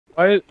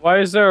Why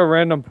is there a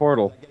random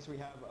portal?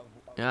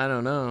 Yeah, I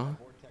don't know.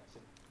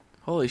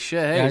 Holy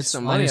shit! Hey, Yeah, there's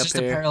some money it's up just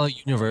a here. parallel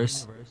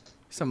universe.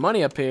 Some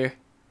money up here.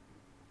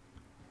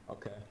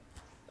 Okay.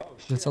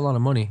 That's a lot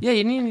of money. Yeah,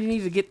 you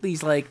need to get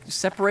these like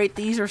separate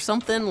these or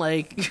something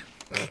like.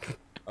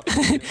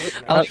 I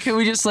like how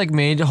we just like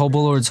made Hobo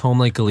Lord's home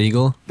like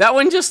illegal. That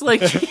one just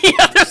like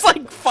yeah, there's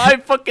like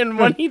 5 fucking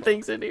money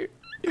things in here.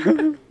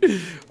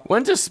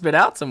 One just spit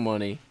out some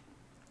money.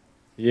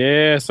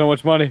 Yeah, so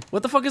much money.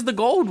 What the fuck is the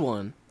gold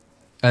one?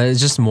 It's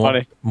just more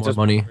Money. more Just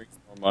money.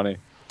 More money.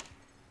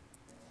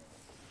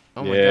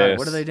 Oh my god, Yes.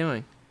 what are they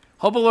doing?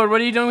 Hobo Lord, what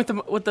are you doing with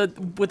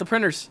the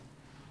printers?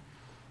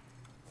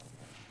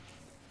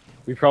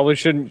 We probably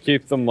shouldn't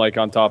keep them like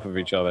on top of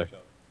each other.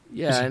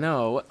 Yeah, I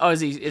know. Oh,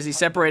 is he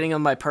separating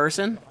them by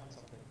person?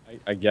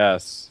 I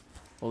guess.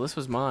 Well, this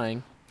was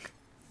mine.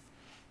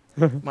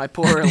 My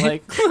poor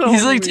like.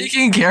 He's like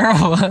taking care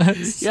of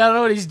us. Yeah, I don't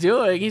know what he's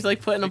doing. He's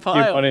like putting a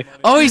pile. Funny.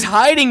 Oh, he's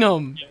hiding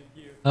them.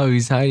 Oh,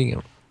 he's hiding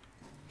him.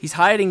 He's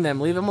hiding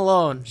them. Leave him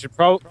alone.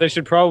 They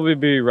should probably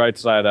be right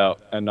side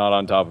out and not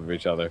on top of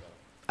each other.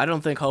 I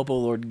don't think Hobo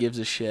Lord gives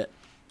a shit.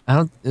 I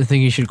don't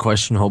think you should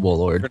question Hobo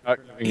Lord. You're not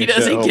giving He a shit,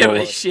 doesn't give Hobo a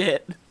Lord.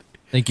 shit.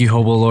 Thank you,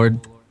 Hobo Lord.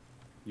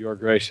 You are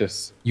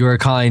gracious. You are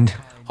kind.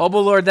 Hobo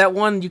Lord, that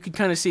one you could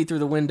kind of see through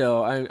the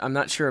window. I'm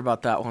not sure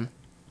about that one.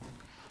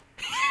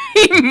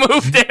 He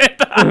moved it.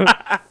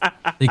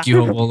 Thank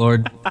you, Hobo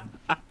Lord.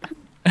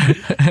 Oh,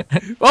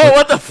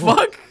 what the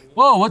fuck?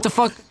 Whoa, what the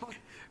fuck?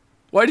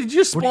 Why did you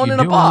What spawn are you in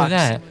a doing box? with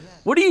that?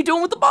 What are you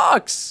doing with the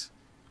box?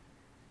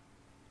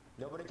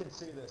 Nobody can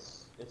see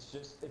this. It's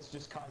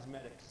just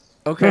cosmetics.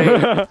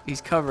 Okay,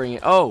 he's covering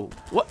it. Oh,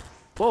 what?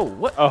 Whoa,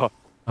 what? Oh,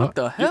 What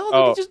the hell did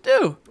Oh. he just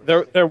do?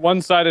 they're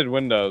one-sided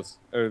windows.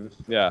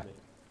 Yeah,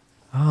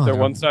 Oh, they're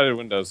one-sided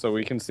windows, so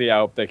we can see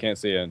out. They can't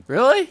see in.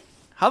 Really?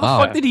 How the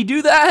Wow. fuck did he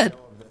do that?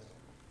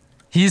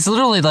 He's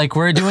literally like,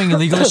 we're doing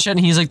illegal shit,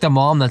 and he's like the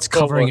mom that's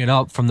covering it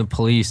up from the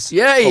police.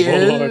 Yeah, he Hobo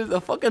is. Lord.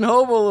 The fucking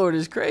Hobo Lord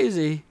is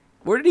crazy.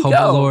 Where did he Hobo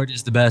go? Lord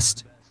is the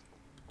best.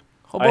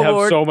 Hobo I have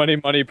Lord. so many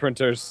money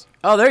printers.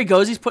 Oh, there he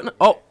goes. He's putting.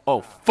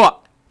 Oh,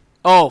 fuck.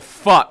 Oh,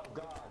 fuck.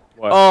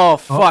 What? Oh,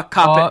 fuck.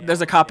 Cop. oh.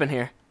 There's a cop in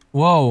here.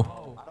 Whoa.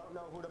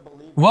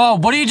 Whoa,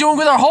 what are you doing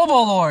with our Hobo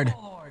Lord?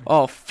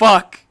 Oh,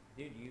 fuck.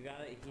 Dude, you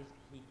gotta.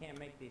 He can't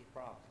make these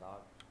props, dog.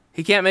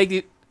 He can't make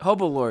the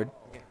Hobo Lord.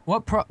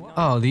 What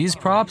Oh, these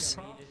props?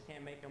 He just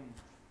can't make them.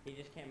 He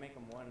just can't make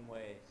them one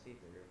way see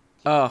through.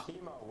 Oh,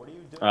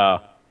 Oh.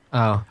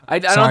 Oh. I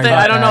Sorry don't think. about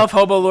I don't know that. if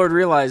Hobo Lord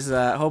realized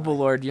that. Hobo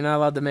Lord, you're not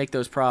allowed to make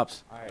those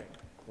props. All right,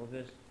 we'll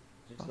just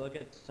look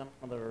at some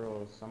of the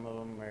rules. Some of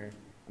them are.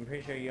 I'm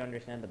pretty sure you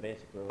understand the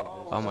basic rules.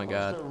 Oh my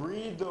god.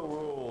 Read the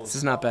rules. This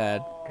is not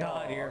bad.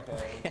 God, you're.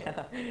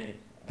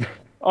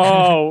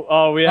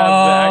 Oh, we have Oh.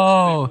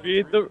 to actually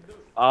read the.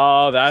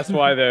 Oh, that's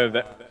why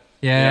they're.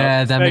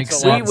 Yeah, this that makes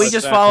makes a lot sense. We more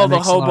just sense. follow That the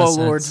makes a lot Hobo of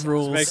Lord's sense.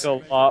 rules. Makes a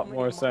lot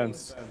more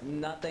sense.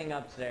 Nothing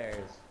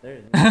upstairs.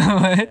 There's.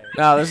 What?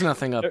 No, there's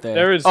nothing up there.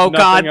 There is Oh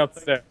nothing god.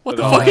 upstairs. What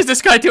the at fuck all. is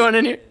this guy doing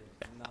in here?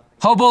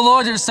 Hobo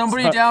Lord, there's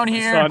somebody down It's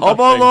here. not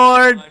Hobo nothing.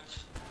 Lord.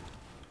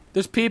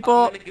 There's I'm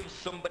people. gonna give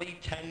somebody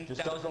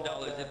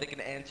 $10,000 if they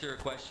can answer a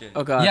question.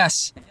 Oh god.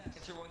 Yes.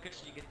 Answer one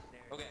question, you get.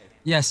 Okay.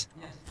 Yes.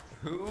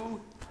 Who?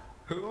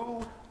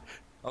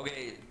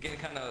 Okay, getting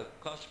kind of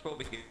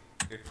claustrophobic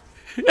here.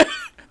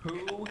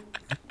 Who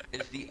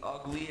is the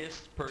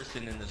ugliest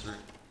person in this room?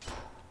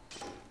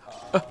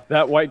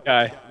 That white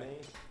guy.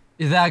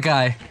 That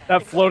guy.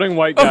 That floating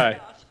white guy.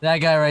 That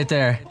guy right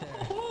there.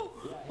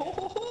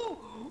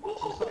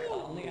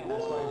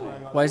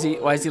 Why is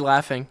he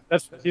laughing?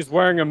 He's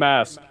wearing a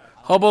mask.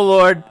 Hobo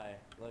Lord.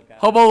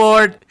 Hobo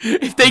Lord.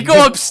 If they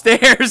go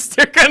upstairs,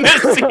 they're gonna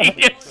see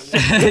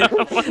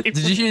it. Did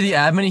you hear the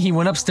admin? He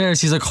went upstairs.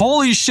 He's like,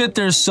 holy shit,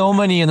 there's so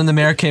many. And then the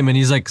mayor came in.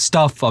 He's like,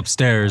 stuff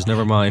upstairs.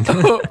 Never mind.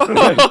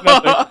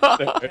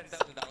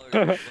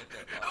 $10,000.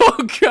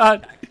 Oh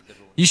god.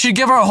 You should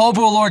give our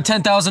Hobo Lord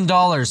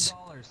 $10,000.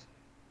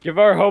 Give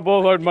our Hobo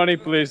Lord money,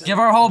 please. Give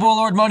our Hobo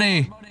Lord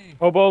money.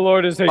 Hobo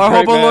Lord is a Our great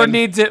Hobo man. Lord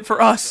needs it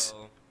for us.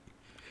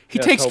 He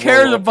Yes, takes Hobo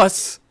care Lord. of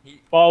us.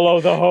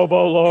 Follow the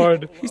Hobo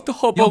Lord. He's the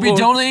Hobo You'll be Lord.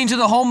 donating to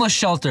the homeless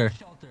shelter.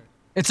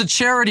 It's a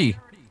charity.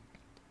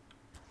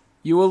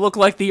 You will look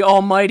like the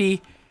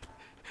almighty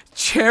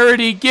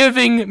charity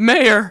giving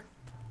mayor.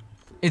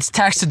 It's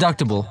tax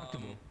deductible.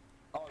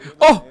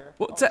 Oh,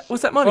 what's that?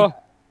 What's that money? Oh.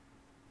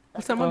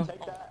 What's that money?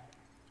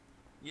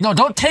 No,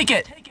 don't take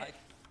it.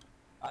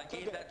 I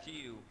gave that to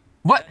you.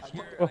 What?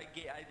 I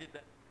did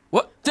that.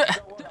 What?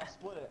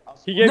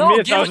 He gave No,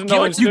 me give it-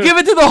 $1,000 You too. give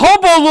it to the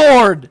Hobo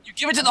Lord. You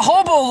give it to the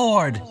Hobo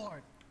Lord.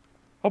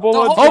 Hobo the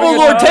Lord, Hobo Hobo bring it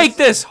Lord, to take us.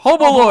 this.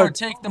 Hobo Hobo Lord.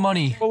 take the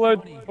money. Hobo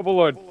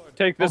Lord,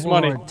 take this Hobo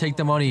money. Lord, take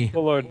the money.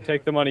 Hobo Lord,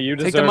 take the money. You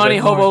deserve Take the money, it.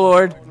 Hobo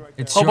Lord.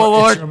 It's Hobo your,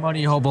 Lord. It's your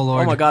money, Hobo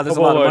Lord. Oh my god, there's a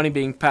Hobo lot of Lord. money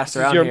being passed This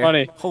is around your here.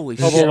 money. Holy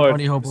This is Hobo shit. your Lord,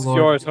 money, Hobo this is Lord.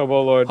 yours,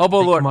 Hobo Lord. Hobo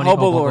Take the Lord. money,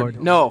 Hobo Hobo Lord.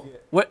 Lord. No.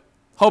 What?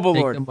 Hobo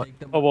Take Lord.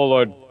 Hobo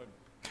Lord.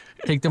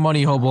 Take the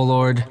money, Hobo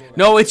Lord.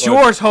 No, it's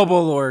yours, Hobo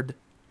Lord.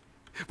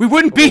 We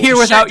wouldn't be here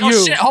without Shit, oh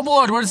you. shit, Hobo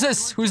Lord, what is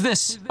this? Who's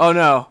this? Oh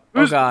no.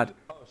 Oh god.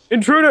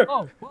 Intruder!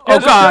 Oh, Oh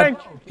God!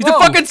 He's a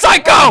fucking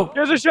psycho!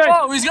 Here's a shank!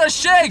 oh, he's got a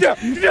shank!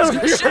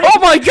 Oh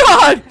my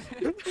God!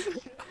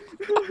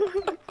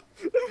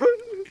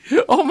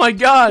 Oh my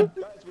God!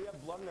 Guys, we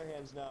have blood in our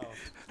hands now.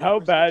 How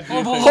bad do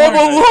you think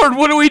Hobo Lord,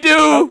 what do we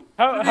do?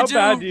 How do?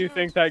 bad do you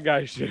think that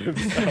guy should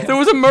have There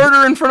was a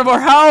murder in front of our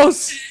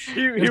house.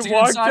 He Let's get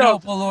walked inside,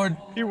 up. Hobo Lord.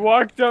 He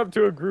walked up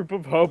to a group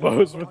of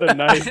hobos with a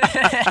knife.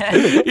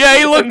 Yeah,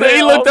 he looked. They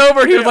He looked all-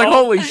 over. He was they like,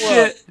 all "Holy pull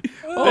shit!" They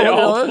Oh,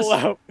 all look at pull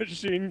this. out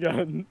machine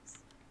guns.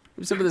 Give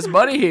me some of this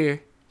money here.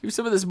 Give me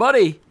some of this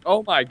money.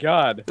 Oh my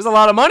God! There's a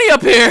lot of money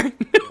up here.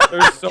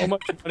 There's so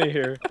much money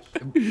here.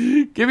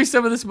 Give me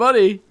some of this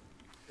money.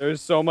 There's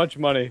so much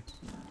money.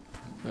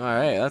 All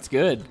right, that's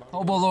good.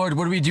 Hobo Lord,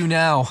 what do we do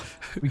now?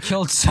 We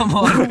killed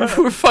someone.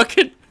 We're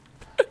fucking.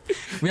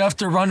 We have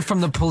to run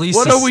from the police.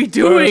 What are we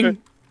doing?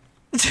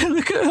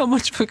 Look at how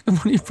much fucking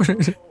money you put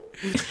in it.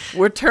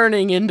 We're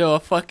turning into a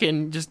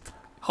fucking just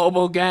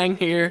hobo gang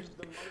here.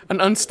 An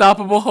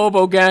unstoppable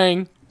hobo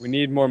gang. We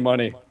need more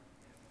money.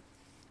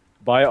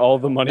 Buy all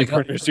the money Pick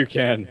up- printers you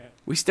can.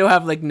 We still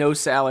have like no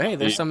salary. Hey,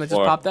 there's Need some that just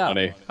more popped out.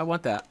 money. I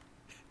want that.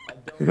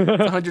 It's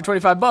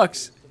 125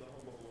 bucks.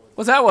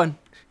 What's that one?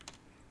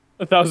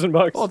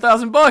 $1,000. Oh,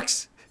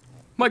 $1,000.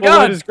 My Oh, God.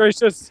 Lord is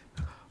gracious.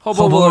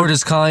 Hobo Hobo Lord. Lord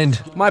is kind.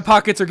 My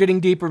pockets are getting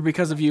deeper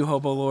because of you,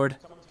 Hobo Lord.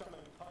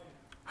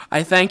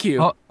 I thank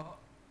you. Oh.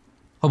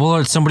 Hobo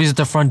Lord, somebody's at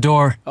the front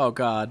door. Oh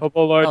God.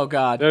 Hobo Lord. Oh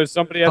God. There's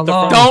somebody at the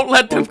Hello? front. Don't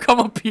let them come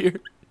up here.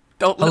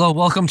 Don't let Hello,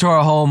 welcome to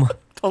our home.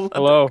 Don't let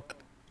Hello.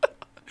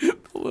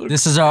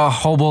 This is our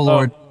Hobo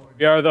Lord.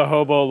 We are the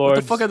Hobo Lords.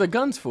 What the fuck are the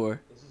guns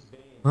for?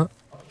 Huh?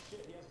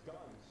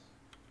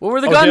 What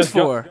were the Oh, he guns has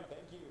gun- for?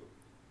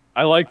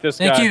 I like this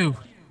Thank guy. you.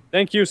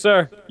 Thank you,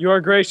 sir. You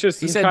are gracious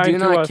He and said, kind "Do to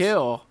not us.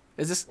 kill."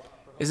 Is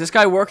this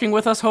guy working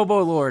with us,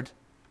 Hobo Lord?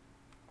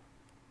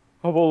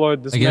 Hobo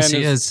Lord, this I guess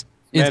man he is.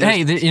 man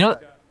Hey, is- you know,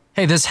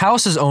 hey, this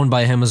house is owned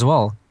by him as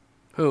well.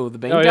 Who? The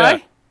bank Oh, guy? yeah.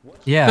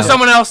 Yeah. There's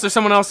someone else. There's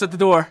someone else at the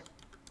door.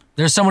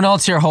 There's someone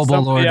else here, Hobo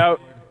somebody Lord.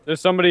 out. There's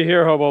somebody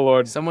here, Hobo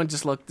Lord. Someone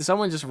just looked.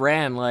 Someone just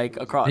ran like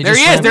across. They There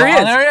he just is. ran- There he Oh,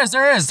 is. there he is.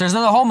 There he is. There's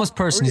another homeless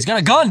person. He's got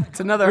a gun. It's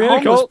another We're in a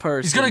homeless cult.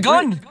 person. He's got a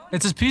gun.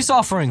 It's his peace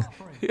offering.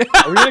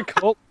 Are we in a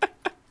cult?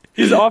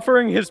 He's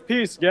offering his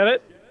peace. Get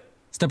it?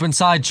 Step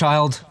inside,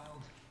 child.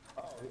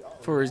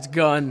 For his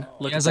gun.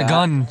 Look He has at a that.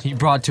 gun he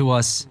brought to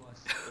us.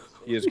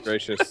 He is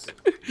gracious.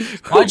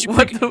 Why'd you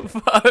What pick? the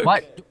fuck?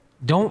 Why?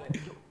 Don't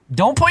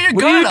put your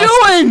What gun are you at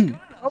us. doing?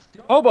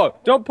 Hobo,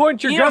 don't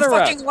point your You need gun a around.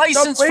 fucking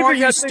license Stop for waving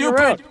you, that thing stupid.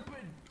 around.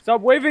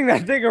 Stop waving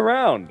that thing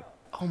around.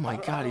 Oh my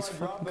God, he's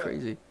fucking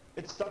crazy.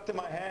 It's stuck to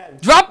my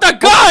hand. Drop the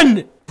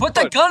gun! Put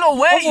the gun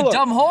away, you Hobo.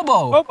 dumb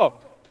hobo. Hobo,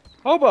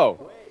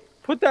 Hobo,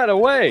 put that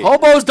away.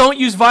 Hobos don't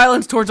use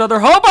violence towards other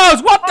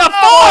hobos. What the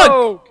fuck?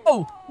 Whoa!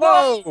 Oh,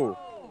 Whoa!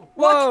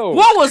 Whoa!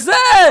 What was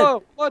that?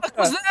 Whoa! What what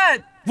was that?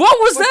 What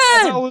was the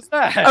that? hell was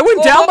that? I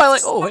went down by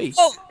like. Oh hey,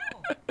 Oh,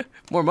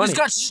 more money. he's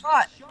got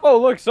shot. Oh,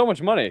 look, so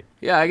much money.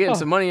 Yeah, I get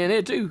some money in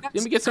it too.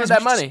 Let me get some of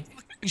that money.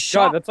 He's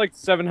God, shot. that's like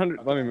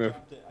 700. Let me move.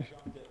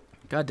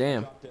 God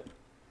damn.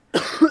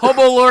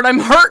 Hobo Lord, I'm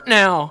hurt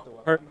now.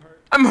 Hurt.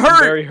 I'm I'm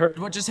hurt. very hurt.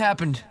 What just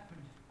happened?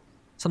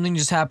 Something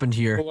just happened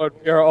here. Lord,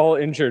 we are all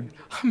injured.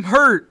 I'm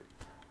hurt.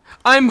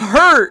 I'm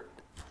hurt.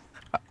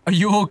 Are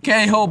you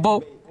okay,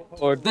 hobo?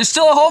 Lord, There's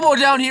still a hobo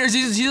down here.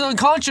 He's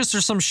unconscious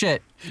or some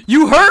shit.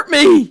 You hurt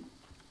me.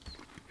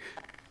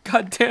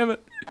 God damn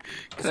it.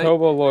 Can I-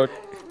 Hobo Lord.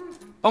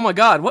 Oh my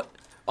God, what?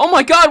 Oh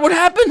my God, what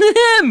happened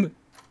to him?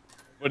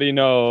 What he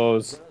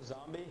knows. A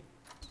zombie?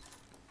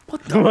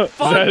 What the Is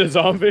fuck? that a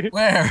zombie?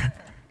 Where?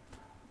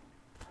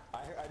 I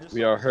just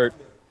We are hurt.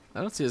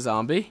 I don't see a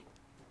zombie.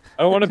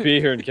 I don't want to be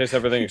here in case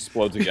everything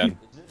explodes again.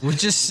 We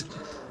just.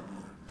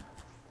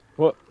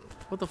 What?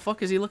 What the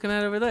fuck is he looking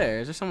at over there?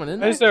 Is there someone in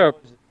there? Is there?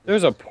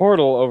 There's a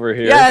portal over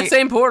here. Yeah, that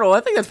same portal. I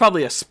think that's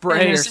probably a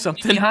spray or There's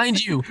somebody something.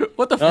 behind you.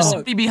 What the There's fuck?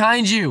 somebody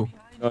behind you.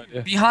 No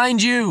idea.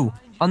 Behind you.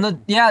 On the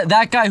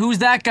that guy. Who's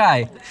that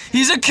guy?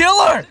 He's a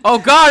killer. Oh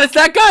God, it's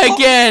that guy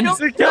again!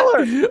 He's a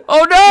killer.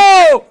 Oh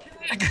no!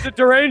 He's a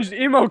deranged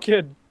emo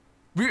kid.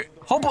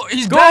 Hobo,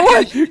 he's Go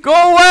back. away! Go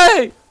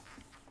away!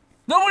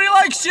 Nobody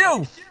likes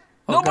you.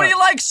 Nobody God.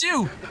 likes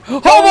you.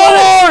 Hobo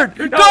Lord!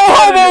 Go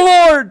Hobo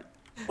Lord!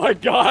 My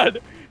God.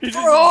 He's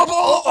just, Hobo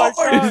oh my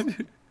God.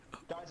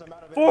 Guys, I'm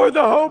out of it. For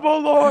the Hobo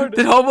Lord.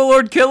 Did Hobo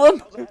Lord kill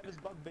him? I have his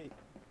bug bait.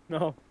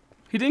 No,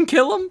 He didn't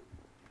kill him?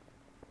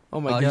 Oh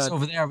my He's God.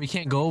 over there. We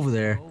can't go over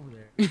there.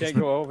 can't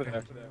go over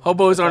there.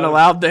 Hobos aren't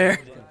allowed there.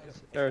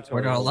 We're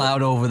Territory. not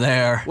allowed over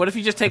there. What if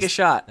you just take a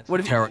shot? What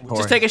if you Territory.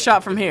 just take a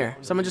shot from here?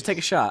 Someone just take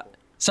a shot.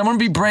 Someone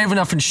be brave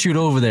enough and shoot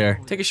over there.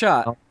 Take a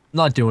shot. I'm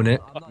not doing it.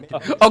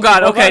 Oh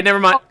God, okay, back. never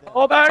mind.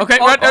 All back. Okay,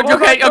 All right, back.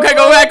 okay,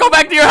 go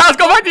back to your house,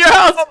 go back to your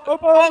house!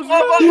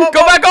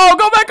 Go back home,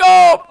 go back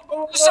home!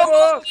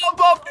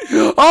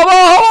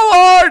 Hobo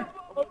Lord!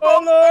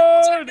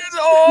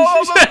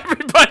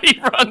 Everybody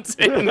runs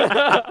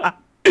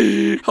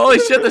in. Holy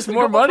shit, there's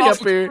more money up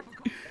here.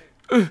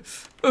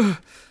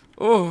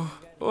 Oh,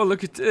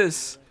 look at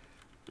this.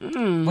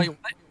 Wait, what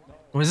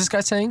was this guy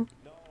saying?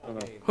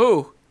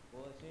 Who?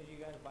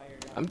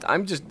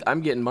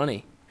 I'm getting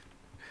money.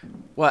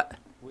 What?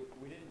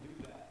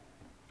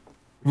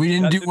 We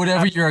didn't do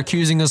whatever you're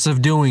accusing us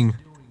of doing.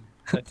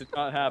 That did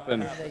not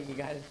happen. You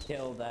guys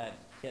killed that.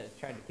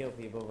 Tried to kill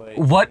people,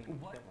 but.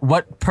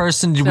 What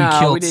person did we No,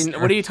 kill? we didn't.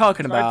 What are you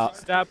talking Tried about?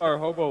 to stab our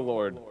hobo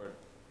lord.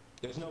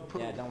 There's no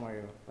proof. Yeah, don't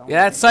worry.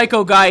 Yeah, that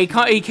psycho guy.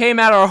 He came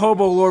at our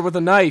hobo lord with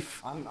a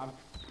knife. I'm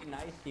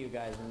nice to you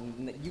guys,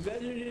 and you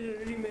guys are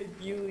already my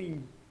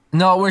feelings.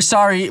 No, we're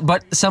sorry,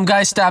 but some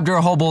guy stabbed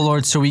our hobo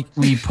lord, so we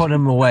put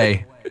him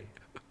away.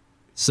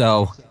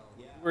 So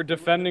We're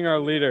defending our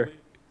leader.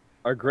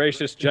 Our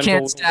gracious, you gentle.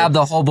 can't stab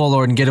the hobo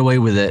lord and get away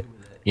with it.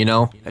 You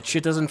know? That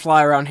shit doesn't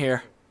fly around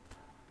here.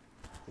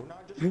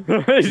 He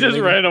just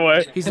ran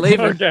away. He's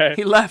leaving. Okay.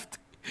 He left.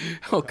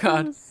 Oh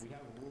god.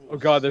 Oh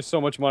god, there's so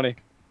much money.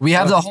 We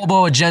have the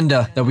hobo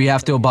agenda that we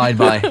have to abide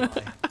by.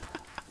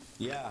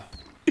 Yeah,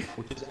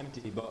 which is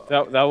empty, but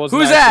That was.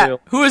 Who's actually-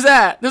 that? Who is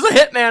that? There's a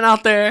hitman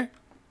out there.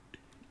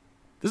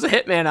 There's a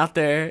hitman out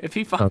there. If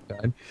he Oh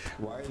god.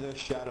 why are there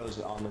shadows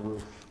on the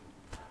roof?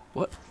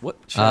 What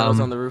shadows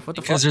on the roof? What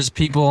the Because fuck? there's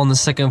people on the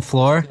second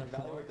floor.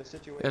 Evaluate the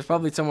situation. There's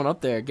probably someone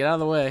up there. Get out of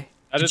the way.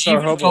 That Did is you our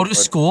even hobo go lord. to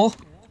school?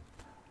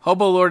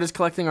 Hobo lord is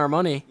collecting our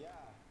money.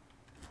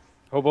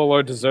 Hobo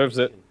lord deserves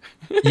it.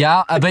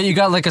 Yeah, I bet you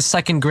got like a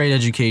second grade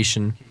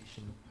education.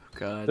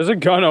 God. There's a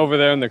gun over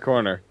there in the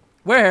corner.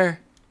 Where?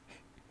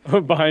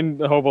 Behind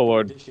the hobo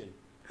lord.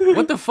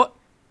 What the fuck?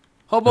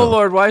 Hobo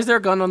lord, why is there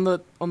a gun on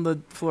the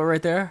floor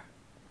right there?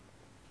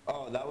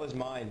 Oh, that was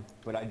mine,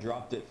 but I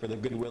dropped it for the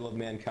goodwill of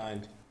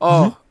mankind.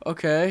 Oh,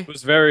 okay. It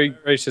was very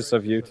gracious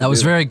of you. To That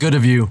was do. very good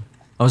of you.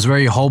 That was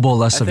very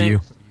hobo-less of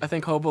you. I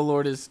think Hobo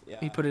Lord is.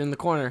 He put it in the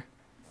corner.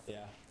 Yeah.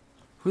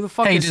 Who the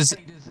fuck Hey, is?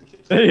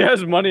 He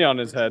has money on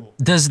his head.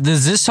 does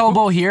this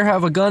hobo here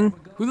have a gun?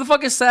 Who the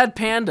fuck is Sad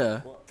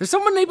Panda? There's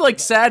someone named like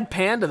Sad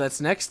Panda that's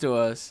next to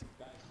us.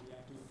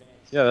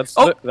 Yeah, that's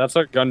Oh! that's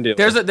our gun dealer.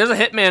 There's a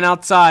hitman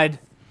outside.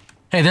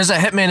 Hey, there's a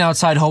hitman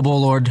outside, hobo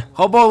lord.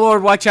 Hobo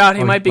Lord, watch out!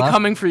 He Oh, might be left?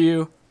 coming for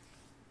you.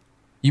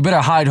 You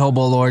better hide,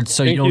 hobo lord,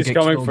 so I you think don't he's get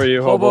coming killed. for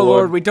you, Hobo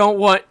Lord, we don't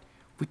want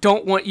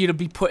you to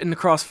be put in the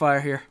crossfire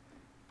here.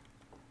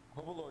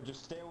 Hobo Lord,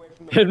 just stay away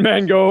from the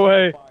Hitman, go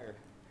away. fire.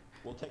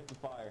 We'll take the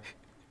fire.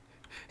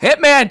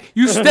 Hitman,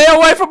 you stay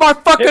away from our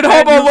fucking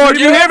Hitman, Hobo Lord.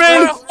 You hear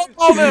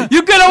me?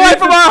 You get away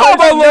from our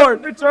Hobo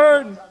Lord.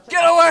 Return.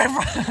 Get away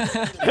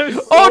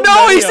from Oh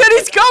no! He said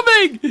he's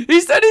coming.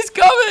 He said he's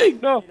coming.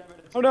 No.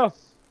 Oh no.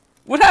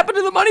 What happened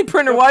to the money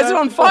printer? Why is it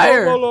on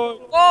fire? Hobo Lord.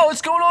 Whoa,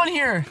 what's going on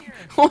here?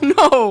 Oh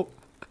no!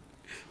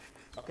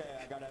 Okay,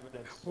 I got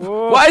evidence.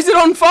 Whoa. Why is it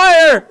on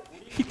fire?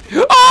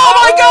 Oh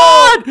my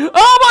god!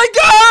 Oh my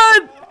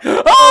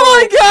god!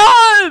 Oh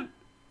my god!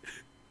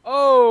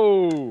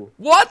 Oh.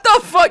 What the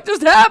fuck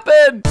just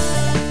happened?